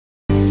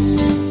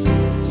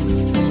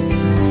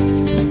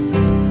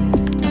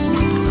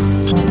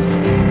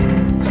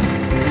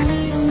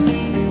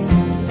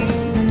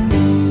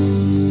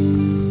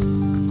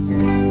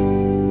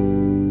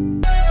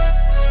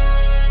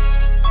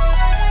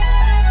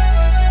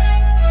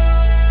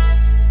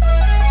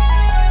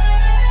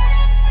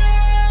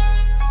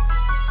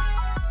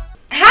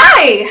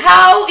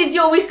how is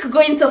your week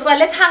going so far?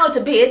 Let's hang out a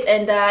bit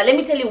and let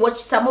me tell you what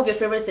some of your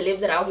favorite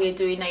celebs are out here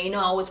doing. Now, you know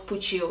I always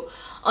put you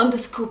on the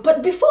scoop,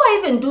 but before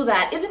I even do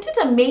that, isn't it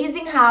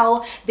amazing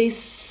how there's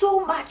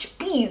so much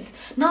peace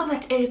now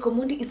that Eric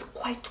Omondi is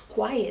quite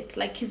quiet?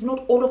 Like, he's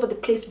not all over the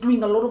place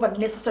doing a lot of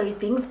unnecessary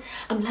things.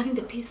 I'm loving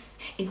the peace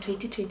in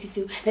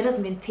 2022. Let us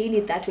maintain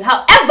it that way.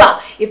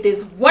 However, if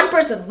there's one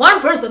person,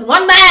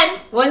 one man,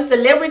 one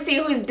celebrity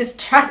who is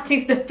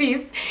distracting the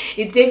peace,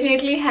 it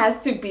definitely has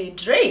to be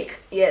Drake.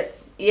 Yes,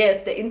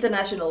 the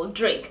international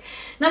Drake.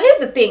 Now here's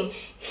the thing,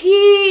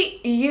 he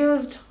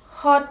used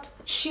hot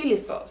chili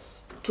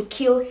sauce to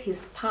kill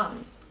his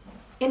palms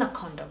in a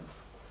condom.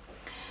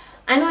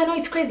 I know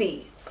it's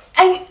crazy.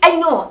 I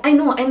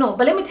know,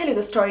 but let me tell you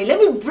the story. Let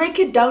me break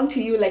it down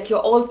to you like you're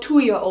all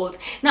 2-year-olds.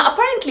 Now,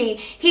 apparently,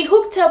 he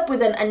hooked up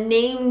with an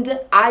unnamed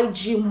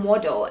IG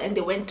model and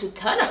they went to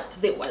turn up.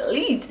 They were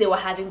lit. They were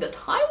having the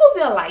time of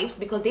their lives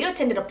because they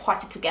attended a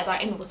party together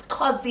and it was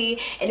cozy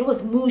and it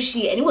was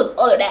mushy and it was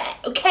all of that,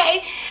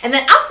 okay? And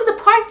then after the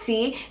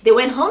party, they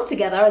went home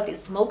together. They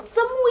smoked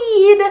some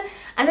weed.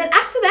 And then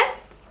after that,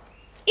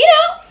 you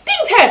know,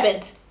 things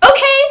happened,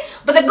 okay?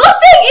 But the good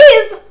thing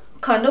is,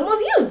 condom was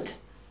used.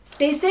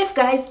 Stay safe,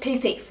 guys. Stay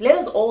safe. Let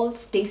us all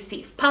stay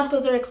safe.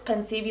 Pampers are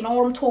expensive. You know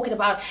what I'm talking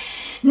about.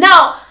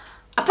 Now,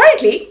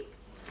 apparently,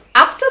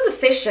 after the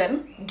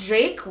session,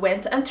 Drake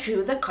went and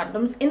threw the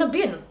condoms in a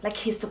bin like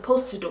he's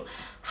supposed to do.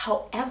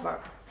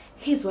 However,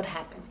 here's what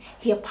happened.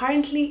 He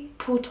apparently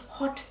put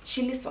hot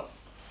chili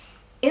sauce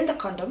in the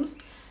condoms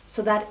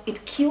so that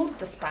it kills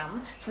the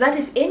sperm, so that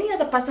if any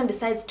other person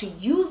decides to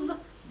use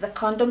the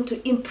condom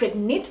to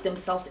impregnate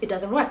themselves, it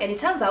doesn't work. And it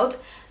turns out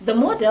the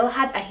model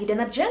had a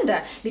hidden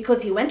agenda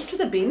because he went to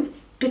the bin,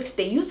 picked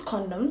the used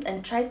condoms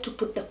and tried to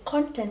put the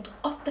content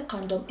of the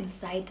condom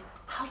inside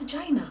her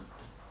vagina.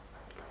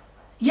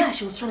 Yeah,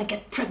 she was trying to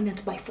get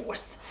pregnant by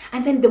force.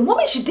 And then the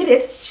moment she did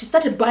it, she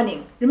started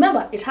burning.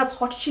 Remember, it has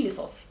hot chili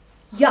sauce.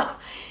 Yeah,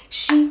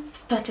 she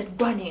started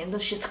burning and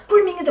then she's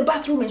screaming in the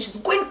bathroom and she's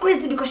going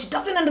crazy because she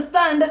doesn't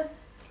understand what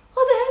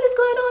the hell is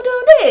going on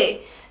down there.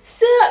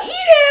 So, you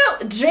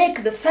know,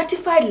 Drake, the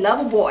certified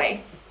lover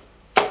boy,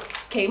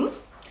 came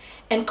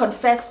and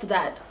confessed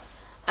that,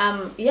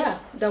 yeah,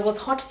 there was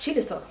hot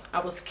chili sauce. I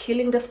was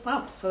killing the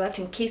sperm so that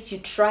in case you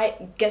try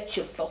get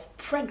yourself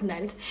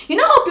pregnant. You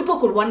know how people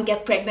could want to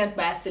get pregnant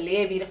by a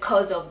celebrity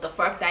because of the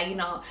fact that, you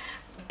know,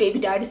 baby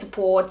daddy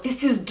support.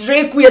 This is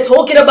Drake we are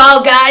talking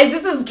about, guys.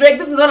 This is Drake.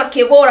 This is not a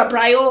Kevo or a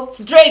Brio. It's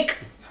Drake.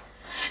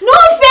 No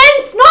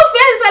offense.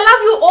 I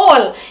love you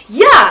all.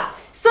 Yeah.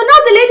 So now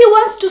the lady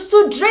wants to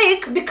sue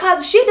Drake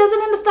because she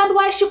doesn't understand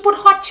why she put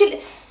hot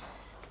chili.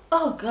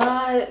 Oh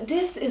God,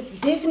 this is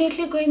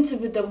definitely going to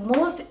be the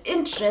most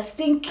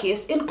interesting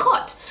case in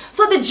court.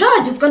 So the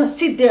judge is going to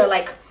sit there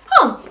like,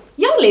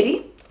 young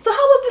lady, so how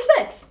was the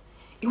sex?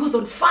 It was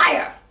on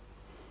fire.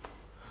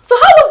 So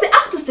how was the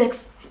after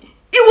sex?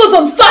 It was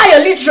on fire,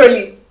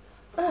 literally.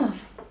 Oh,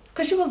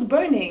 because she was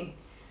burning.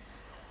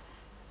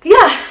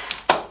 Yeah.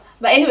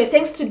 But anyway,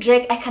 thanks to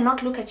Drake, I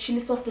cannot look at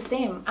chili sauce the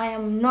same. I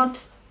am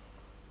not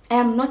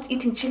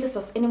eating chili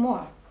sauce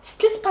anymore.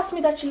 Please pass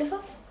me that chili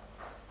sauce.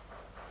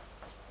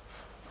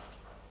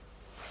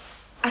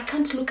 I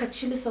can't look at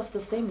chili sauce the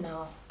same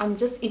now. I'm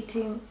just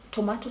eating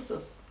tomato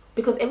sauce.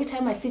 Because every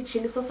time I see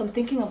chili sauce, I'm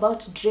thinking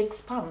about Drake's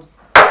sperms.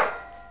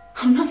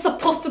 I'm not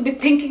supposed to be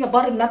thinking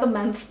about another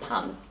man's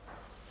sperms.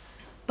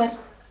 But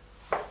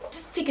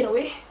just take it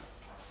away.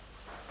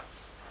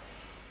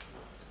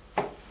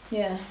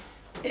 Yeah.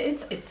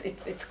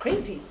 It's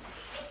crazy.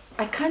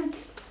 I can't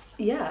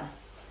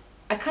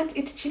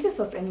eat chili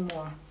sauce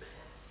anymore.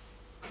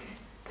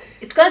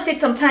 It's gonna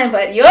take some time,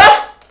 but we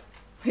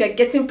are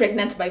getting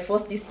pregnant by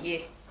force this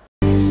year.